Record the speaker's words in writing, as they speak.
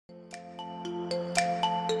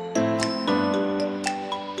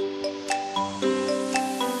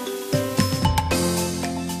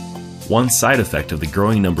One side effect of the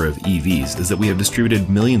growing number of EVs is that we have distributed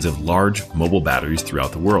millions of large, mobile batteries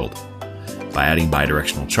throughout the world. By adding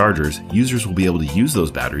bidirectional chargers, users will be able to use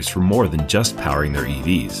those batteries for more than just powering their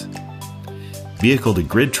EVs.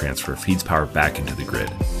 Vehicle-to-grid transfer feeds power back into the grid.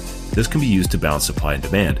 This can be used to balance supply and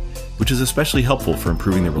demand, which is especially helpful for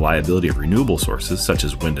improving the reliability of renewable sources such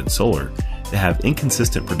as wind and solar that have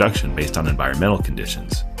inconsistent production based on environmental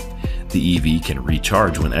conditions. The EV can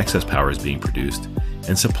recharge when excess power is being produced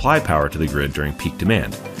and supply power to the grid during peak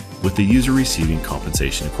demand, with the user receiving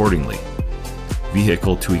compensation accordingly.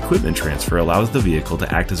 Vehicle-to-equipment transfer allows the vehicle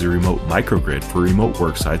to act as a remote microgrid for remote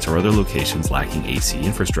work sites or other locations lacking AC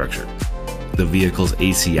infrastructure. The vehicle's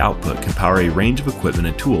AC output can power a range of equipment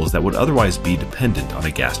and tools that would otherwise be dependent on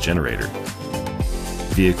a gas generator.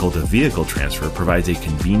 Vehicle-to-vehicle transfer provides a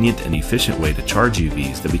convenient and efficient way to charge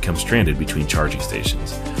EVs that become stranded between charging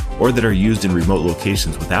stations, or that are used in remote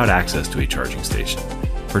locations without access to a charging station,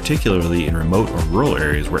 particularly in remote or rural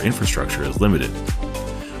areas where infrastructure is limited.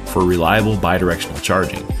 For reliable bidirectional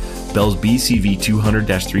charging, Bell's BCV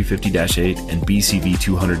 200-350-8 and BCV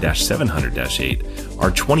 200-700-8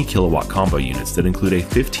 are 20 kilowatt combo units that include a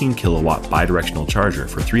 15 kilowatt bidirectional charger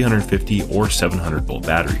for 350 or 700 volt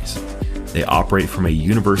batteries. They operate from a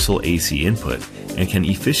universal AC input and can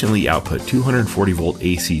efficiently output 240 volt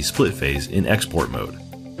AC split phase in export mode.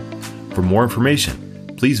 For more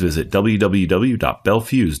information, please visit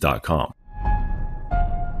www.bellfuse.com.